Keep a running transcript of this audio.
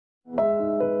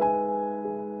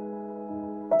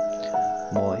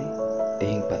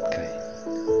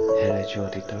ৰাজ্য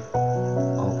অতীতৰ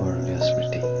অবৰ্ণীয়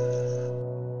স্মৃতি।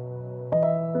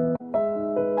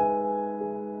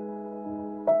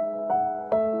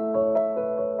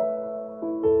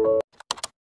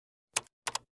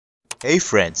 Hey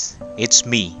friends, it's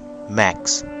me,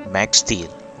 Max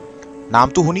Steel.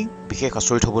 নামটো শুনি বিশেষ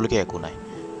আচৰিত হ'বলগীয়া একো নাই।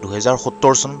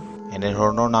 2070 চন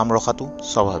এনেধৰণৰ নাম ৰখাটো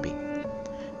স্বাভাৱিক।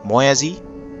 মই আজি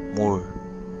মোৰ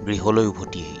গৃহলৈ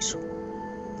উভতি আহিছোঁ।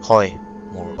 হয়,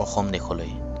 মোৰ অসম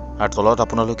দেশলৈ। আৰু তলত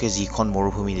আপোনালোকে যিখন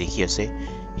মৰুভূমি দেখি আছে,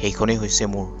 সেইখনেই হৈছে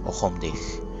মোৰ অসম দেশ।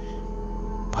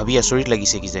 ভাবি আচৰিত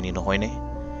লাগিছে কিজানি নহয়নে,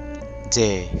 যে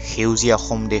সেউজীয়া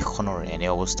অসম দেশখনৰ এনে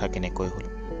অৱস্থা কেনেকৈ হ'ল।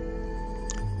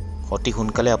 অতি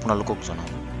সোনকালে আপোনালোকক জনাম।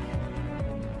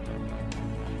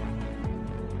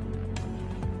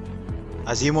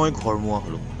 আজি মই ঘৰমুৱা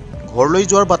হ'লোঁ। ঘৰলৈ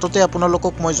যোৱাৰ বাটতে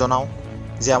আপোনালোকক মই জনাওঁ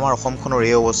যে আমাৰ অসমখনৰ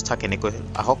এই অৱস্থা কেনেকৈ হ'ল।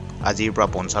 আহক আজিৰ পৰা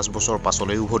 50 বছৰ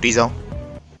পাছলৈ উভতি যাওঁ।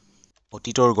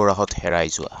 অতীতৰ গৰাহত হেৰাই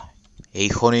যোৱা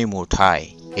এইখনেই মোৰ ঠাই,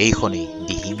 এইখনেই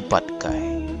Dihing Patkai.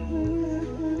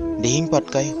 Dihing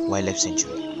Patkai wild life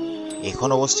century. এইখন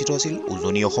অৱস্থিত আছিল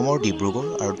উজনি অসমৰ ডিব্ৰুগড়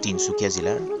আৰু তিনিচুকীয়া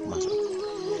জিলাৰ মাজত।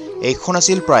 এইখন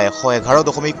আছিল প্ৰায়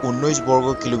 111.19 বৰ্গ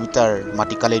কিলোমিটাৰ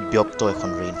মাটিকালিত ব্যপ্ত এখন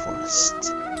ৰেইন ফৰেষ্ট।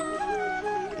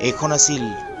 এইখন আছিল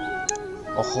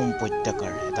অসম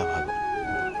উপত্যকাৰ এটা ভাগ।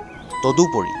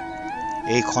 তদুপৰি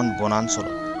এইখন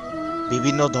বনাঞ্চলত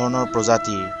বিভিন্ন ধৰণৰ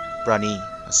প্ৰজাতিৰ প্ৰাণী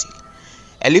আছিল।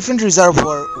 এলিফেণ্ট ৰিজাৰ্ভ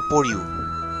হোৱাৰ উপৰিও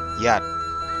ইয়াত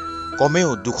কমেও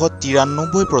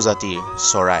 293 প্ৰজাতিৰ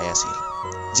চৰাই আছিল,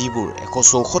 যিবোৰ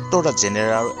 174টা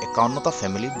জেনেৰা আৰু 51টা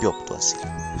ফেমিলিত ব্যপ্ত আছিল।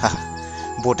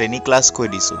 বটেনি ক্লাছ কৈ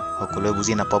দিছোঁ, সকলোৱে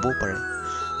বুজি নাপাবও পাৰে।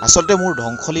 আচলতে মোৰ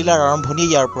ধ্বংসলীলাৰ আৰম্ভণি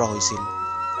ইয়াৰ পৰা হৈছিল।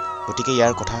 গতিকে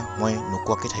ইয়াৰ কথা মই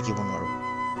নোকোৱাকৈ থাকিব নোৱাৰোঁ,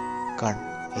 কাৰণ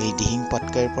এই দিহিং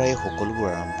পাটকাইৰ পৰাই সকলোবোৰ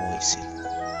আৰম্ভ হৈছিল।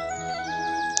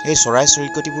 এই চৰাই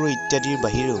চিৰিকটিবোৰ ইত্যাদিৰ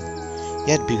বাহিৰেও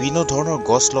ইয়াত বিভিন্ন ধৰণৰ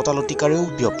গছ লতালতিকাৰেও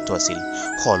ব্যপ্ত আছিল।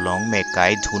 হলং,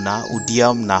 মেকাই, ধূনা,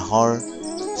 উদিয়াম, নাহৰ,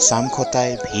 চামখটাই,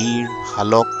 ভিৰ,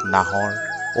 শালক, নাহৰ,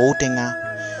 ঔটেঙা,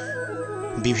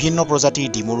 বিভিন্ন প্ৰজাতিৰ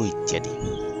ডিমৰু ইত্যাদি।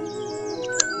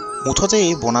 মুঠতে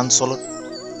এই বনাঞ্চলত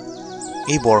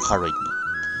এই বৰ্ষাৰণ্য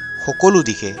সকলো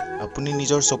দিশে আপুনি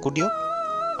নিজৰ চকু দিয়ক,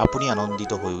 আপুনি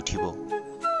আনন্দিত হৈ উঠিব।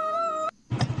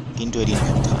 কিন্তু এদিন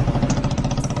কথা,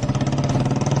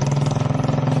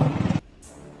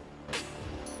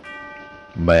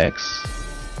 মেক্স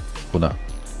শুনা।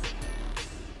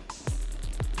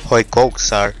 হয় কওক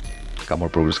ছাৰ। কামৰ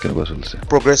প্ৰগ্ৰেছ কেনেকুৱা চলিছে?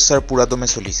 প্ৰগ্ৰেছ ছাৰ পুৰা দমে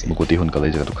চলিছে। মোক অতি সোনকালে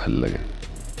এই জেগাটো খালী লাগে।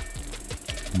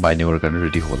 বাইনিঙৰ কাৰণে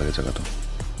ৰেডি হ'ব লাগে জেগাটো।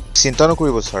 চিন্তা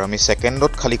নকৰিব ছাৰ, আমি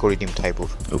ছেকেণ্ডত খালী কৰি দিম ঠাইবোৰ।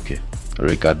 অ'কে, আৰু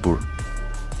এই কাঠবোৰ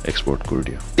এক্সপৰ্ট কৰি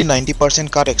দিয়া। 90%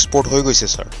 কাঠ এক্সপৰ্ট হৈ গৈছে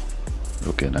ছাৰ।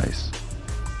 Okay, nice.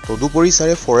 তদুপৰি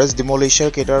ছাৰে ফৰেষ্ট ডিমলিচাৰ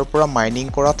কেইটাৰ পৰা মাইনিং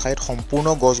কৰা ঠাইত সম্পূৰ্ণ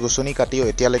গছ গছনি কাটি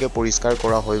এতিয়ালৈকে পৰিষ্কাৰ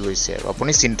কৰা হৈ গৈছে, আৰু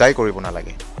আপুনি চিন্তাই কৰিব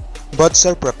নালাগে। বাট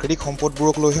ছাৰ, প্ৰাকৃতিক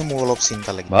সম্পদবোৰক লৈহে মোৰ অলপ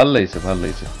চিন্তা লাগে। ভাল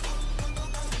লাগিছে।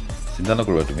 চিন্তা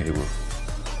নকৰিবা তুমি সেইবোৰ,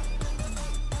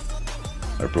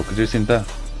 আৰু প্ৰকৃতিৰ চিন্তা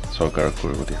চৰকাৰক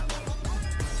কৰিব দিয়া।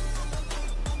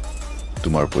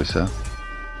 তোমাৰ পইচা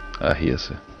আহি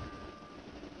আছে।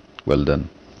 ৱেল ডান।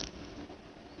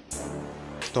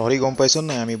 তহঁতি গম পাইছ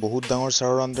নাই, আমি বহুত ডাঙৰ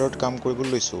ছাৰৰ আণ্ডাৰত কাম কৰিবলৈ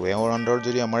লৈছোঁ। এওঁৰ আণ্ডাৰত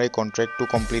যদি আমাৰ এই কণ্ট্ৰেক্টটো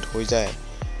কমপ্লিট হৈ যায়,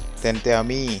 তেন্তে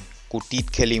আমি কোটিত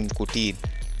খেলিম, কোটিত।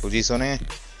 বুজিছনে?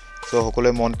 চ'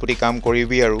 সকলোৱে মন পুতি কাম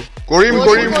কৰিবি আৰু।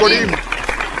 কৰিম।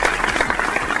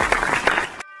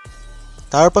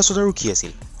 তাৰ পাছত আৰু কি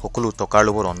আছিল? সকলো টকাৰ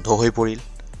লোভত অন্ধ হৈ পৰিল,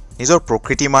 নিজৰ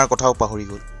প্ৰকৃতি মাৰ কথাও পাহৰি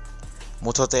গ'ল।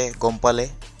 মুঠতে গম পালে,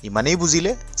 ইমানেই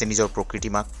বুজিলে যে নিজৰ প্ৰকৃতি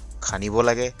মাক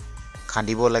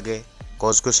খান্দিব লাগে,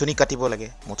 গছ গছনি কাটিব লাগে,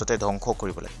 মুঠতে ধ্বংস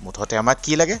কৰিব লাগে। মুঠতে আমাক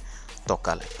কি লাগে?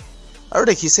 টকা লাগে। আৰু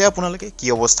দেখিছে আপোনালোকে কি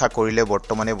অৱস্থা কৰিলে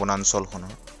বৰ্তমানে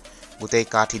বনাঞ্চলখনৰ, গোটেই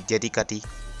কাঠ ইত্যাদি কাটি।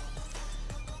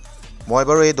 মই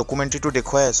বাৰু এই ডকুমেণ্টৰীটো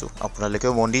দেখুৱাই আছোঁ,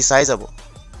 আপোনালোকেও মন দি চাই যাব,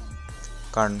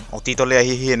 কাৰণ অতীতলৈ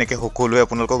আহি এনেকৈ সকলোৱে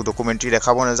আপোনালোকক ডকুমেণ্টৰী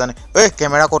দেখাব নাজানে।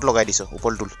 কেমেৰা ক'ত লগাই দিছ?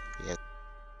 ওপৰ তোল।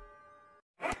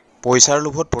 পইচাৰ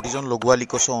লোভত প্ৰতিজন লগোৱা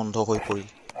লিকচ অন্ধ হৈ পৰিল।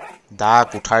 দা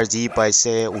কুঠাৰ যি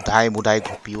পাইছে উধাই মুধাই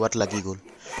ঘপিওৱাত লাগি গ'ল।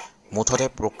 মুঠতে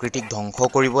প্ৰকৃতিক ধ্বংস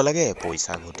কৰিব লাগে,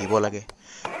 পইচা ঘটিব লাগে।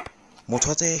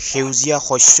 মুঠতে সেউজীয়া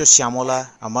শস্য শ্যামলা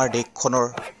আমাৰ দেশখনৰ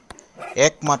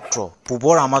একমাত্ৰ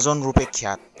পূবৰ আমাজন ৰূপে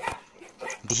খ্যাত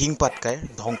দিহিং পাটকাইৰ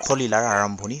ধ্বংসলীলাৰ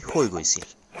আৰম্ভণি হৈ গৈছিল।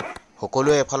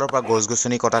 সকলোৱে এফালৰ পৰা গছ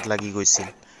গছনি কটাত লাগি গৈছিল,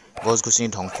 গছ গছনি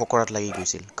ধ্বংস কৰাত লাগি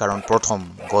গৈছিল। কাৰণ প্ৰথম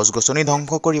গছ গছনি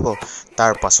ধ্বংস কৰিব,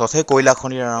 তাৰ পাছতহে কয়লা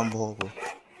খনিৰ আৰম্ভ হ'ব।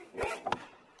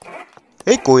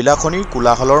 এই কয়লা খনিৰ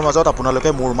কোলাহলৰ মাজত আপোনালোকে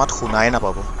মোৰ মাত শুনাই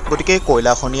নাপাব। গতিকে এই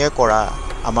কয়লা খনিয়ে কৰা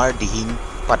আমাৰ দিহিং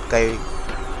পাটকাই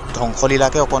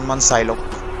ধ্বংসলীলাকে অকণমান চাই লওক।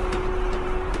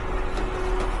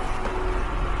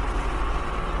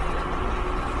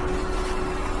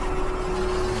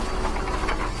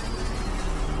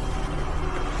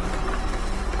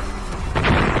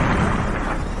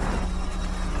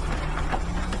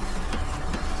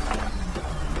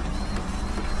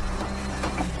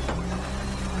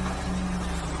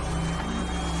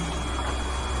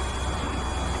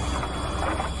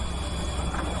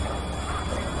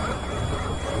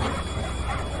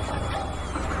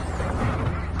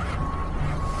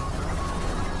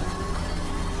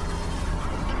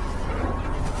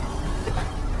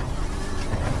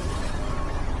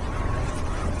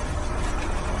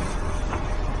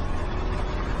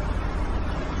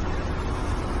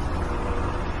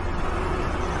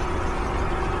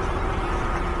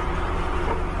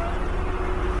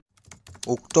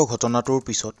 উক্ত ঘটনাটোৰ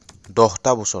পিছত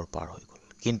 10টা বছৰ পাৰ হৈ গ'ল,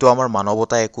 কিন্তু আমাৰ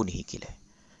মানৱতাই একো নিশিকিলে।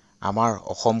 আমাৰ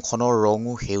অসমখনৰ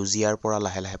ৰঙো সেউজীয়াৰ পৰা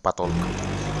লাহে লাহে পাতল হৈ গ'ল।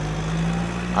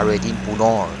 আৰু এদিন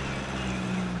পুনৰ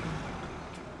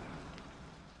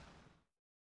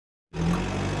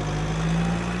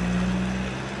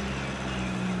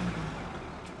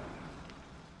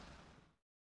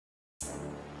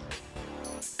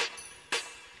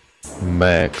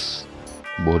মেক্স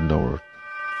বহুত নম্বৰ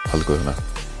ভালকৈ শুনা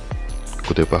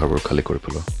গোটেই পাহাৰবোৰ খালী কৰি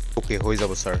পেলোৱা অ'কে হৈ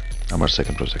যাব ছাৰ। আমাৰ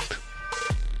ছেকেণ্ড প্ৰজেক্ট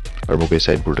আৰু মোক এই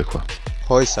ছাইটবোৰ দেখুৱা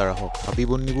হয় ছাৰ, আহক। হাবি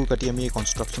বন্নিবোৰ কাটি আমি এই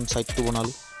কনষ্ট্ৰাকশ্যন ছাইটটো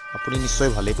বনালোঁ। আপুনি নিশ্চয়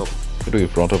ভালেই পাব। এইটো কি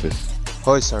ফ্ৰণ্ট অফিচ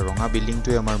হয় ছাৰ, ৰঙা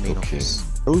বিল্ডিংটোৱে আমাৰ মেইন Okay. অফিচ।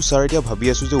 আৰু ছাৰ এতিয়া ভাবি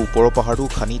আছোঁ যে ওপৰৰ পাহাৰটো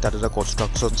খানি তাত এটা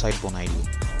কনষ্ট্ৰাকশ্যন ছাইট বনাই দিওঁ।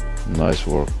 নাইচ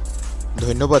ৱৰ্ক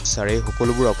ধন্যবাদ ছাৰ, এই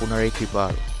সকলোবোৰ আপোনাৰে কৃপা।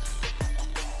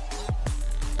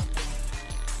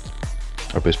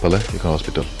 আৰু পিছফালে এইখন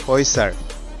হস্পিটেল হয় ছাৰ।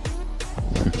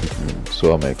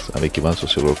 চোৱা মেক্স আমি কিমান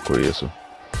ছ'চিয়েল ৱৰ্ক কৰি আছোঁ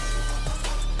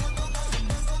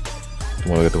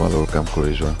তোমালোকৰ কাম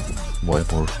কৰি যোৱা মই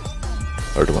মোৰ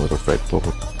আৰু তোমালোকৰ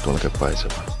প্ৰাপ্যবোৰ তোমালোকে পাই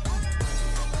যাবা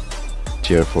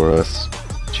Cheer for us,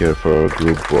 cheer for our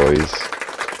group boys.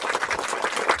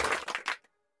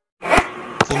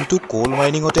 কিন্তু কোল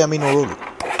মাইনিঙতে আমি নৰলোঁ।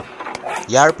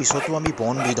 ইয়াৰ পিছতো আমি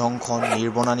বন বিধ্বংসন,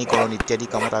 নিৰ্বনানীকৰণ ইত্যাদি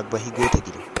কামত আগবাঢ়ি গৈ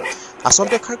থাকিলোঁ।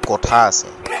 আচলতে এষাৰ কথা আছে,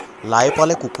 লাই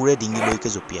পালে কুকুৰে ডিঙিলৈকে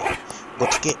জঁপিয়ায়।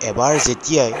 গতিকে এবাৰ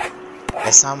যেতিয়াই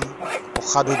এচাম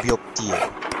অসাধু ব্যক্তিয়ে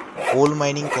কোল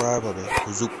মাইনিং কৰাৰ বাবে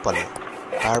সুযোগ পালে,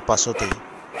 তাৰ পাছতেই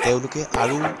তেওঁলোকে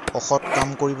আৰু অসৎ কাম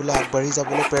কৰিবলৈ আগবাঢ়ি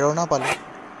যাবলৈ প্ৰেৰণা পালে।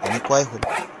 এনেকুৱাই হ'ল।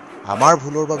 আমাৰ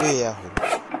ভুলৰ বাবে এয়া হ'ল।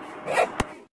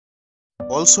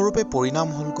 ফলস্বৰূপে পৰিণাম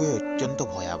হ'লগৈ অত্যন্ত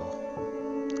ভয়াৱহ।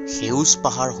 সেউজ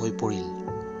পাহাৰ হৈ পৰিল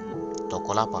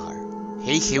টকলা পাহাৰ।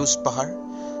 সেই সেউজ পাহাৰ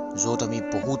য'ত আমি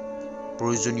বহুত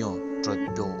প্ৰয়োজনীয়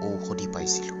দ্ৰব্য ঔষধি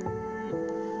পাইছিলোঁ।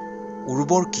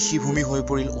 উৰ্বৰ কৃষিভূমি হৈ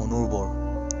পৰিল অনুৰ্বৰ,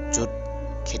 য'ত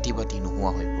খেতি বাতি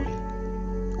নোহোৱা হৈ পৰিল।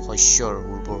 শস্যৰ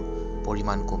উৰ্বৰ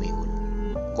পৰিমাণ কমি গ'ল।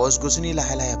 গছ গছনি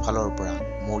লাহে লাহে এফালৰ পৰা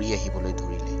মৰি আহিবলৈ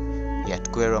ধৰিলে।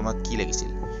 ইয়াতকৈ আৰু আমাক কি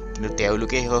লাগিছিল? কিন্তু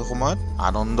তেওঁলোকে সেই সময়ত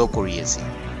আনন্দ কৰি আছিল।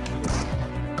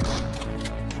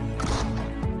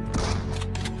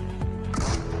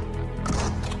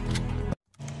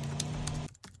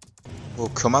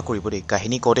 ক্ষমা কৰিব দেই,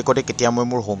 কাহিনী কওঁতে কওঁতে কেতিয়া মই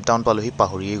মোৰ হোম টাউন পালোহি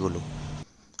পাহৰিয়েই গ'লোঁ।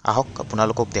 আহক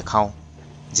আপোনালোকক দেখাওঁ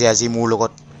যে আজি মোৰ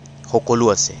লগত সকলো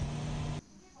আছে।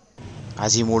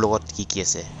 আজি মোৰ লগত কি কি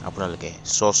আছে আপোনালোকে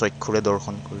স্বচক্ষুৰে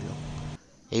দৰ্শন কৰি লওক।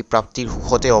 এই প্ৰাপ্তিৰ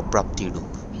সুখতে অপ্ৰাপ্তিৰ দুখ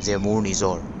যে মোৰ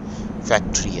নিজৰ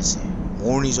ফেক্টৰী আছে,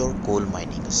 মোৰ নিজৰ কোল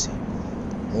মাইনিং আছে,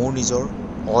 মোৰ নিজৰ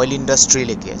অইল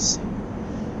ইণ্ডাষ্ট্ৰীলৈকে আছে।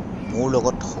 মোৰ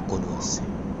লগত সকলো আছে।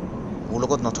 মোৰ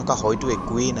লগত নথকা হয়তো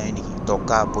একোৱেই নাই নেকি?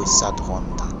 টকা পইচা ধন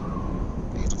ধান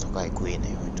সেইটো থকা একোৱেই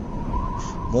নাই হয়তো।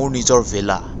 মোৰ নিজৰ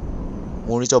ভেলা,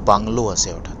 মোৰ নিজৰ বাংলো আছে,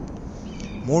 অৰ্থাৎ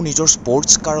মোৰ নিজৰ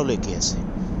স্পৰ্টছ কাৰলৈকে আছে।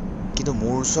 কিন্তু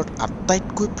মোৰ ওচৰত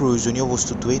আটাইতকৈ প্ৰয়োজনীয়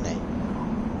বস্তুটোৱেই নাই।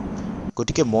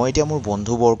 গতিকে মই এতিয়া মোৰ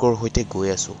বন্ধুবৰ্গৰ সৈতে গৈ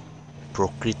আছোঁ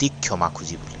প্ৰকৃতিক ক্ষমা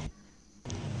খুজিবলৈ।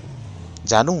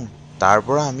 জানো তাৰ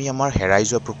পৰা আমি আমাৰ হেৰাই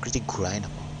যোৱা প্ৰকৃতিক ঘূৰাই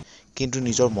নাপাওঁ, কিন্তু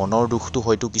নিজৰ মনৰ দুখটো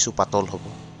হয়তো কিছু পাতল হ'ব।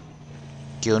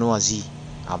 কিয়নো আজি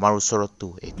আমাৰ ওচৰততো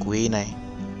একোৱেই নাই।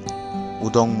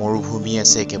 উদং মৰুভূমি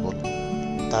আছে কেৱল,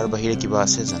 তাৰ বাহিৰে কিবা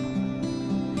আছে জানো?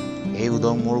 এই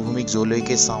উদং মৰুভূমিক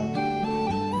যলৈকে চাওঁ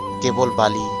কেৱল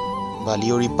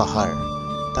বালিয়ৰী পাহাৰ,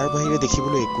 তাৰ বাহিৰে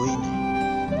দেখিবলৈ একোৱেই নাই।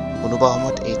 কোনোবা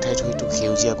সময়ত এই ঠাইত হয়তো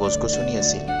সেউজীয়া গছ গছনি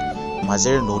আছিল,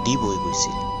 মাজেৰে নদী বৈ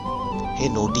গৈছিল। সেই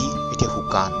নদী এতিয়া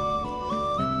শুকান।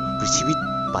 পৃথিৱীত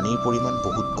পানীৰ পৰিমাণ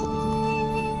বহুত কম।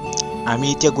 আমি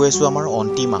এতিয়া গৈ আছোঁ আমাৰ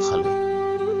অন্তিম আশালৈ।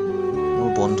 মোৰ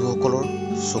বন্ধুসকলৰ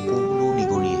চকুলো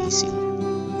নিগৰি আহিছিল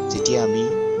যেতিয়া আমি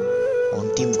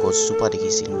অন্তিম গছজোপা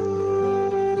দেখিছিলোঁ,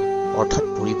 অৰ্থাৎ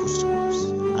পৰিপুষ্ট গছ।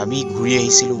 আমি ঘূৰি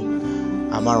আহিছিলোঁ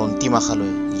আমাৰ অন্তিম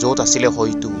আশালৈ, য'ত আছিলে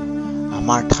হয়তো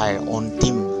আমাৰ ঠাইৰ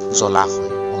অন্তিম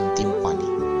জলাশয়, অন্তিম পানী।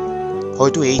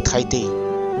 হয়তো এই ঠাইতেই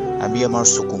আমি আমাৰ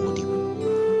চকু মুদিম।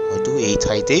 হয়তো এই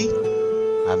ঠাইতেই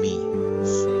আমি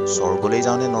স্বৰ্গলৈ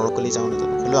যাওঁ নে নৰকলৈ যাওঁ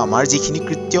নাজানো, হ'লেও আমাৰ যিখিনি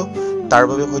কৃত্য তাৰ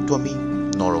বাবে হয়তো আমি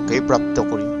নৰকেই প্ৰাপ্ত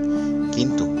কৰিম।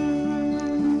 কিন্তু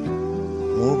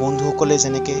মোৰ বন্ধুসকলে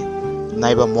যেনেকৈ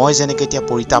নাইবা মই যেনেকৈ এতিয়া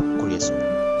পৰিতাপ কৰি আছোঁ,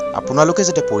 আপোনালোকে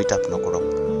যাতে পৰিতাপ নকৰক।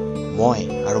 মই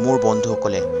আৰু মোৰ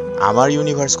বন্ধুসকলে আমাৰ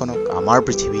ইউনিভাৰ্ছখনক, আমাৰ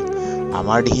পৃথিৱীক,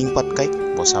 আমাৰ দিহিং পাটকাইক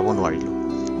বচাব নোৱাৰিলোঁ।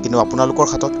 কিন্তু আপোনালোকৰ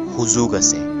হাতত সুযোগ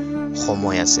আছে,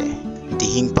 সময় আছে।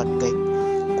 দিহিং পাটকাইক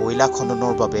কয়লা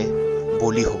খননৰ বাবে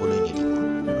বলি হ'বলৈ নিদিব।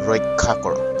 ৰক্ষা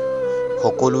কৰক।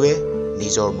 সকলোৱে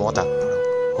নিজৰ মত আগবঢ়াওক,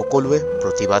 সকলোৱে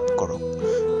প্ৰতিবাদ কৰক।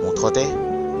 মুঠতে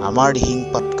আমাৰ দিহিং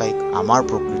পাটকাইক, আমাৰ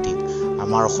প্ৰকৃতিক,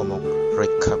 আমাৰ অসমক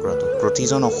ৰক্ষা কৰাটো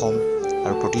প্ৰতিজন অসম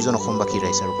আৰু প্ৰতিজন অসমবাসীৰ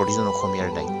ৰাইজ আৰু প্ৰতিজন অসমীয়াৰ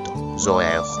দায়িত্ব। জয়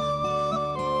আই অসম।